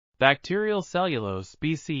Bacterial cellulose,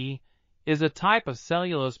 BC, is a type of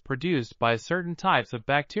cellulose produced by certain types of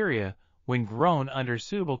bacteria when grown under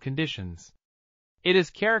suitable conditions. It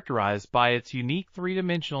is characterized by its unique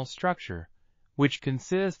three-dimensional structure, which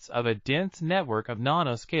consists of a dense network of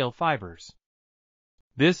nanoscale fibers.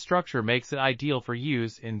 This structure makes it ideal for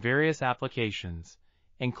use in various applications,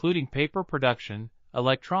 including paper production,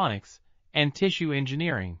 electronics, and tissue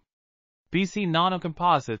engineering. BC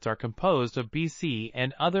nanocomposites are composed of BC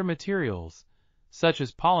and other materials, such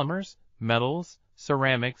as polymers, metals,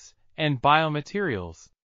 ceramics, and biomaterials.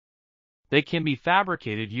 They can be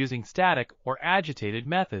fabricated using static or agitated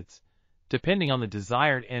methods, depending on the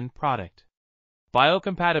desired end product.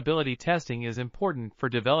 Biocompatibility testing is important for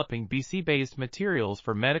developing BC-based materials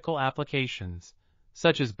for medical applications,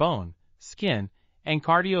 such as bone, skin, and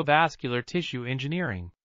cardiovascular tissue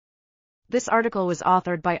engineering. This article was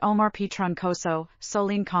authored by Omar P. Troncoso,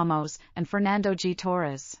 Solene Commeaux, and Fernando G.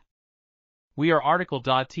 Torres. We are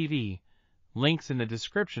RTCLTV. Links in the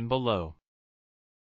description below.